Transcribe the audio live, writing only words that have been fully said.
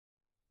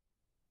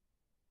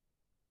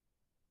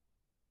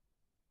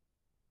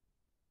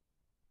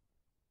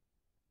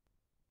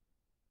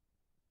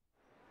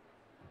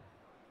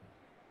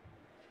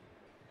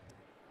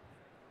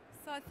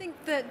So I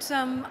think that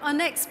our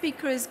next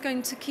speaker is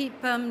going to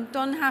keep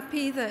Don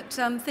happy that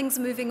things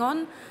are moving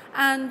on,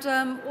 and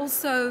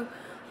also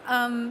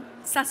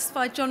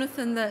satisfy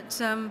Jonathan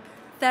that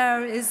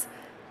there is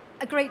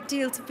a great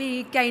deal to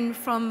be gained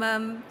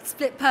from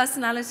split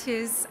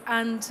personalities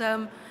and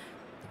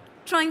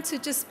trying to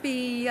just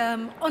be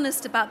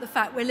honest about the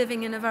fact we're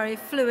living in a very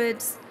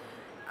fluid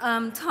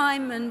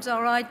time and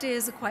our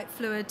ideas are quite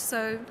fluid.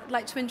 So I'd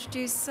like to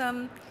introduce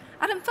Adam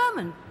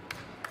Furman.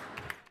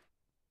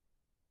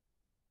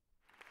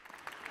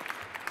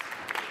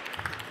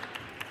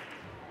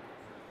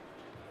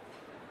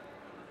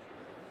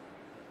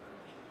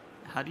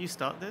 How do you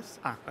start this?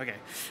 Okay.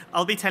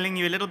 I'll be telling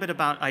you a little bit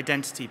about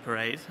Identity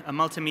Parade, a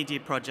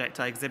multimedia project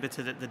I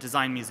exhibited at the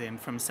Design Museum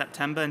from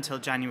September until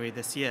January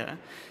this year,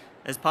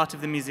 as part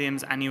of the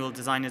museum's annual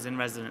Designers in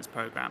Residence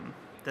program,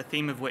 the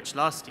theme of which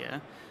last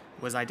year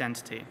was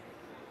identity.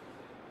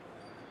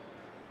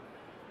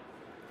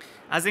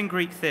 As in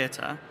Greek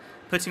theatre,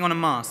 putting on a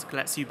mask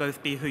lets you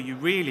both be who you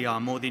really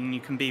are more than you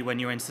can be when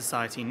you're in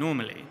society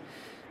normally,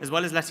 as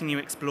well as letting you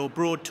explore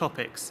broad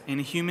topics in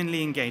a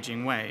humanly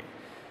engaging way.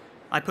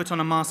 I put on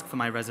a mask for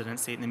my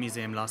residency in the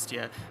museum last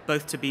year,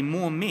 both to be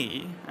more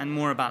me and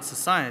more about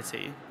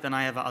society than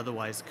I ever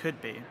otherwise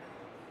could be.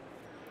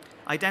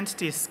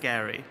 Identity is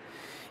scary.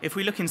 If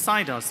we look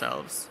inside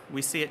ourselves,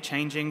 we see it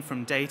changing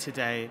from day to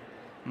day,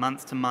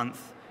 month to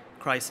month,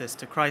 crisis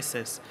to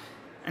crisis,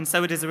 and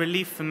so it is a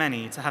relief for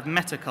many to have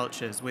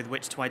metacultures with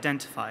which to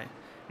identify,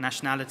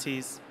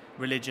 nationalities,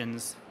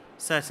 religions,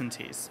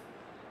 certainties.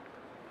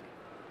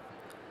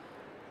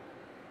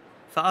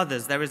 For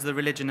others, there is the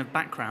religion of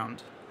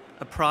background,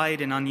 a pride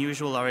in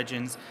unusual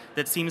origins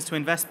that seems to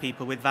invest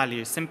people with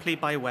value simply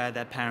by where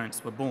their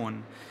parents were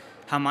born,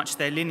 how much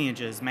their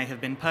lineages may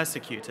have been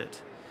persecuted,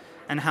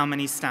 and how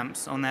many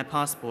stamps on their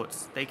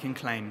passports they can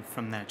claim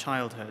from their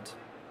childhood.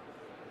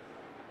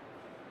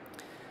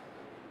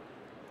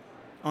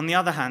 On the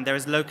other hand, there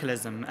is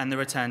localism and the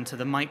return to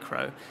the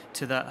micro,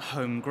 to the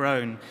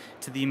homegrown,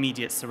 to the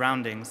immediate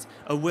surroundings,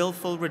 a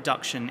willful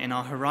reduction in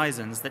our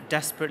horizons that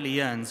desperately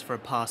yearns for a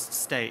past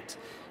state,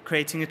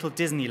 creating little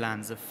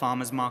Disneylands of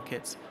farmers'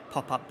 markets,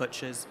 pop-up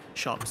butchers,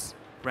 shops,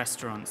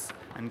 restaurants,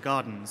 and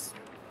gardens.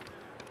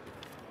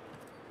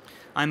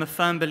 I'm a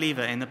firm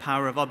believer in the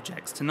power of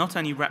objects to not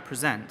only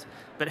represent,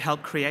 but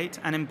help create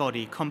and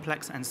embody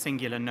complex and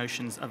singular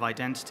notions of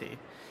identity.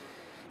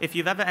 If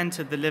you've ever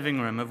entered the living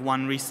room of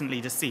one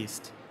recently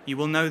deceased, you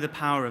will know the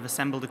power of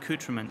assembled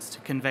accoutrements to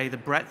convey the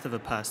breadth of a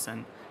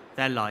person,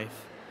 their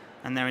life,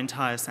 and their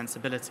entire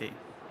sensibility.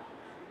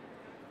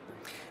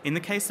 In the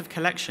case of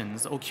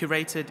collections or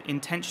curated,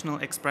 intentional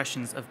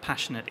expressions of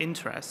passionate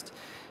interest,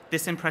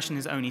 this impression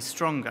is only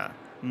stronger,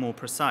 more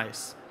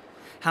precise.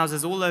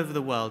 Houses all over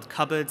the world,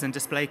 cupboards and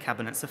display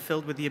cabinets are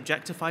filled with the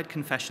objectified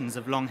confessions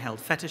of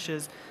long-held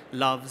fetishes,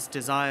 loves,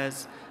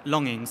 desires,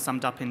 longings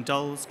summed up in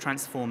dolls,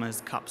 transformers,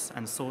 cups,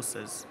 and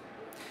saucers.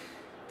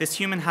 This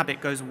human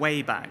habit goes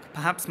way back,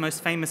 perhaps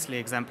most famously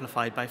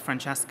exemplified by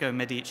Francesco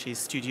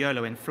Medici's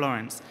Studiolo in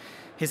Florence,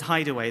 his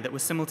hideaway that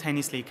was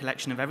simultaneously a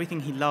collection of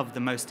everything he loved the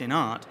most in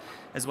art,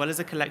 as well as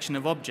a collection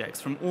of objects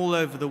from all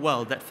over the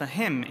world that for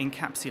him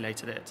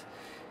encapsulated it.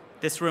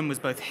 This room was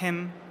both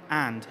him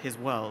and his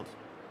world.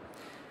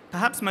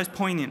 Perhaps most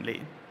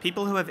poignantly,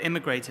 people who have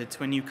immigrated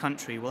to a new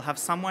country will have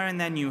somewhere in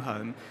their new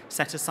home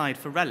set aside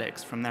for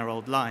relics from their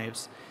old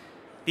lives.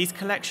 These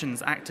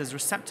collections act as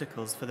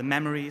receptacles for the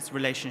memories,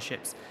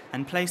 relationships,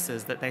 and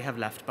places that they have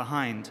left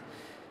behind.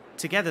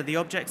 Together, the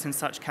objects in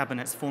such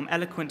cabinets form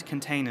eloquent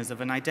containers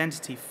of an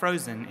identity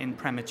frozen in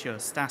premature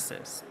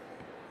stasis.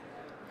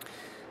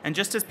 And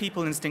just as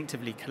people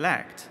instinctively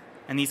collect,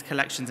 and these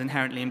collections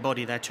inherently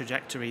embody their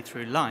trajectory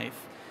through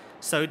life,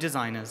 so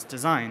designers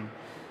design.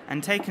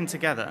 And taken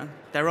together,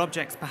 their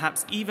objects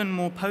perhaps even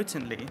more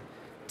potently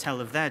tell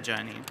of their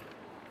journey.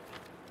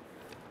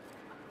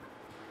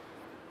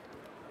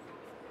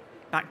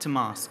 Back to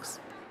masks.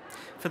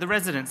 For the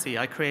residency,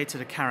 I created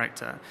a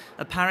character,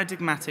 a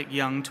paradigmatic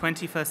young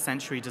 21st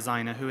century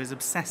designer who is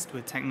obsessed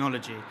with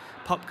technology,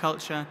 pop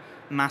culture,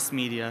 mass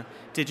media,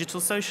 digital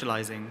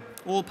socializing,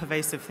 all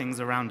pervasive things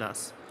around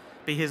us.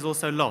 But he is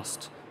also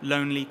lost,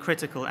 lonely,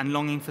 critical, and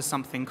longing for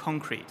something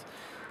concrete,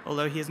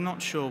 although he is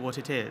not sure what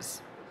it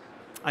is.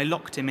 I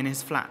locked him in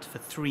his flat for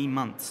 3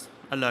 months,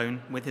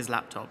 alone with his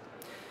laptop.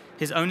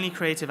 His only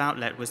creative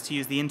outlet was to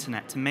use the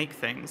internet to make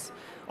things,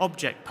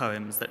 object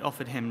poems that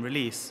offered him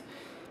release.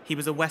 He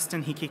was a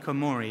Western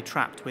hikikomori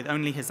trapped with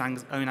only his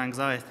own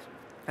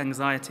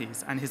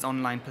anxieties and his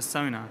online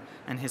persona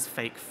and his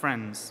fake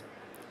friends.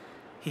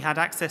 He had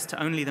access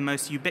to only the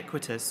most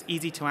ubiquitous,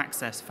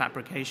 easy-to-access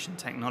fabrication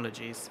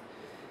technologies.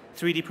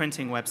 3D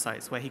printing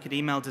websites where he could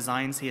email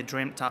designs he had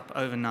dreamt up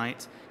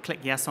overnight, click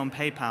yes on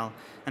PayPal,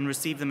 and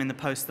receive them in the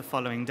post the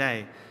following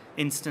day.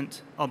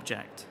 Instant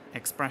object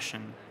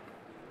expression.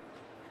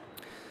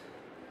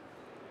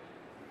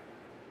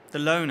 The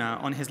loner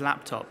on his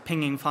laptop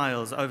pinging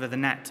files over the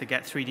net to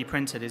get 3D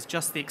printed is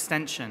just the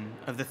extension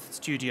of the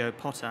studio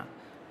potter,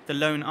 the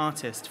lone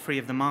artist free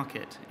of the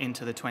market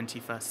into the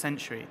 21st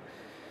century.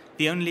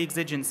 The only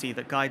exigency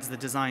that guides the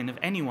design of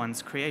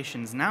anyone's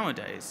creations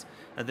nowadays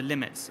are the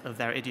limits of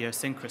their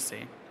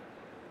idiosyncrasy.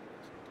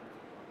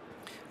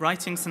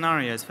 Writing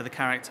scenarios for the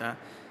character,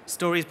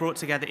 Stories brought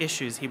together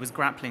issues he was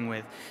grappling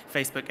with: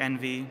 Facebook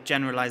envy,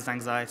 generalized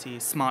anxiety,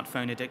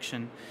 smartphone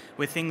addiction,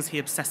 with things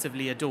he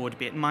obsessively adored,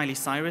 be it Miley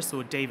Cyrus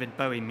or David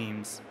Bowie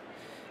memes.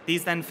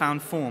 These then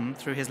found form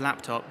through his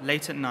laptop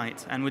late at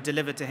night and were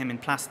delivered to him in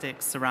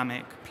plastic,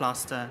 ceramic,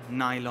 plaster,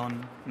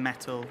 nylon,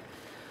 metal,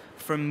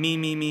 from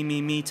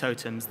me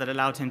totems that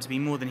allowed him to be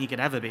more than he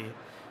could ever be,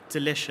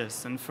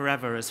 delicious and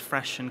forever as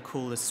fresh and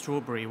cool as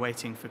strawberry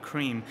waiting for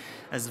cream,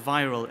 as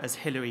viral as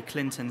Hillary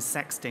Clinton's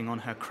sexting on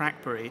her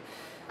Crackberry,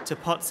 to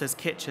pots as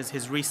kitsch as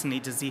his recently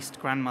deceased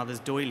grandmother's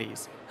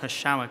doilies, her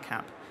shower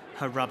cap,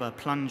 her rubber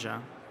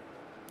plunger.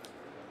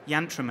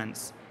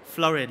 Yantraments,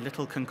 florid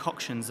little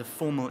concoctions of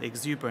formal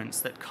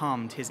exuberance that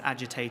calmed his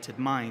agitated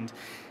mind,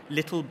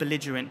 little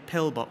belligerent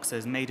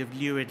pillboxes made of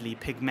luridly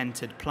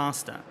pigmented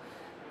plaster,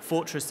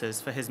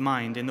 fortresses for his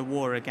mind in the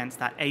war against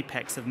that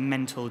apex of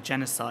mental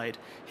genocide,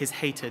 his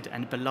hated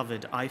and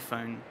beloved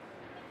iPhone.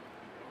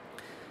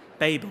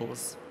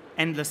 Babels,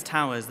 endless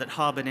towers that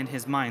harbored in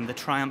his mind the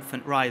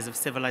triumphant rise of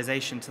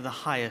civilization to the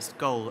highest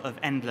goal of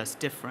endless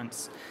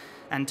difference,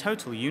 and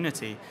total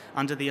unity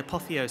under the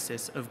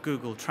apotheosis of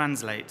Google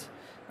Translate,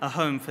 a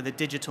home for the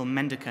digital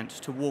mendicant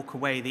to walk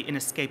away the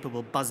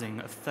inescapable buzzing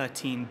of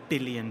 13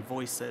 billion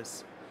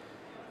voices.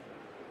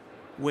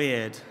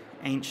 Weird,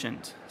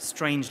 ancient,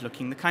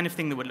 strange-looking, the kind of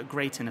thing that would look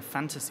great in a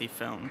fantasy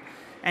film.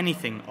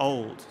 Anything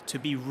old to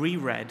be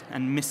reread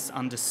and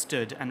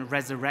misunderstood and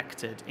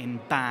resurrected in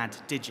bad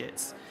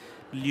digits.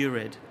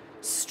 Lurid,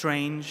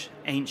 strange,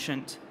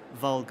 ancient,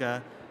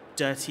 vulgar,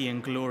 dirty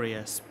and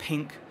glorious,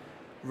 pink,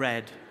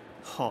 red,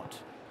 hot,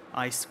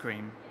 ice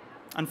cream.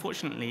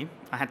 Unfortunately,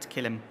 I had to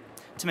kill him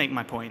to make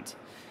my point,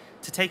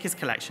 to take his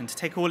collection, to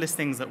take all his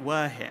things that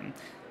were him.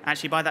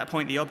 Actually, by that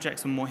point, the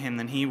objects were more him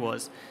than he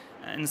was.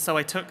 And so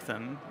I took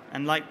them,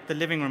 and like the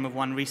living room of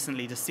one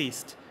recently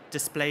deceased,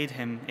 displayed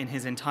him in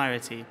his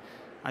entirety.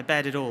 I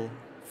bared it all,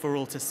 for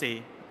all to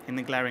see, in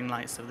the glaring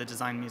lights of the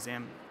Design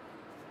Museum.